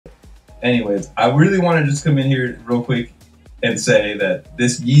Anyways, I really want to just come in here real quick and say that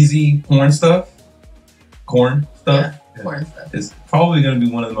this Yeezy corn stuff, corn stuff, is probably going to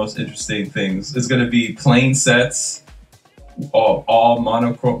be one of the most interesting things. It's going to be plain sets, all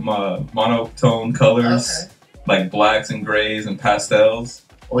monotone colors, like blacks and grays and pastels.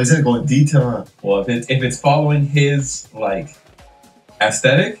 Oh, he's gonna go in detail, huh? Well, if it's following his like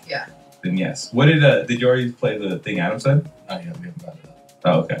aesthetic, yeah, then yes. What did you already play the thing Adam said? Oh yeah, we haven't got it up.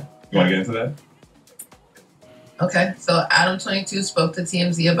 Oh, okay. You want to get into that? Okay, so Adam22 spoke to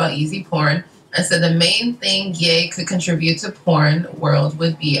TMZ about Yeezy porn and said the main thing Ye could contribute to porn world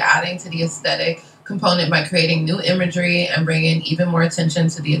would be adding to the aesthetic component by creating new imagery and bringing even more attention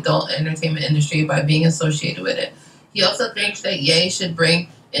to the adult entertainment industry by being associated with it. He also thinks that Ye should bring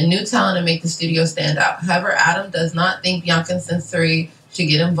in new talent and make the studio stand out. However, Adam does not think Bianca Sensory should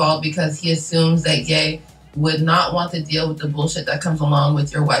get involved because he assumes that Ye would not want to deal with the bullshit that comes along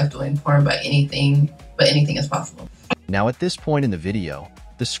with your wife doing porn but anything is possible. Now at this point in the video,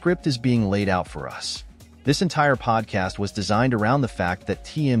 the script is being laid out for us. This entire podcast was designed around the fact that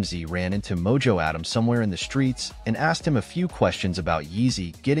TMZ ran into Mojo Adam somewhere in the streets and asked him a few questions about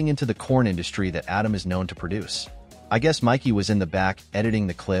Yeezy getting into the corn industry that Adam is known to produce. I guess Mikey was in the back editing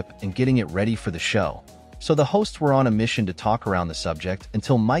the clip and getting it ready for the show. So the hosts were on a mission to talk around the subject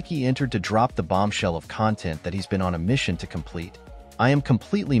until Mikey entered to drop the bombshell of content that he's been on a mission to complete. I am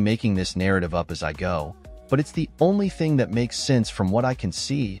completely making this narrative up as I go, but it's the only thing that makes sense from what I can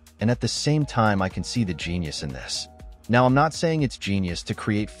see, and at the same time I can see the genius in this. Now I'm not saying it's genius to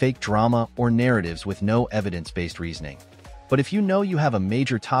create fake drama or narratives with no evidence-based reasoning. But if you know you have a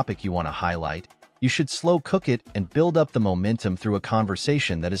major topic you want to highlight, you should slow cook it and build up the momentum through a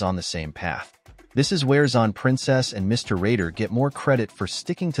conversation that is on the same path. This is where Zan Princess and Mr. Raida get more credit for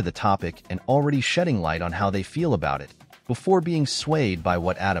sticking to the topic and already shedding light on how they feel about it, before being swayed by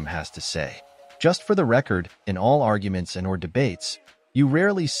what Adam has to say. Just for the record, in all arguments and/or debates, you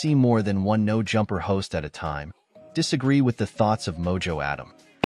rarely see more than one no-jumper host at a time disagree with the thoughts of Mojo Adam.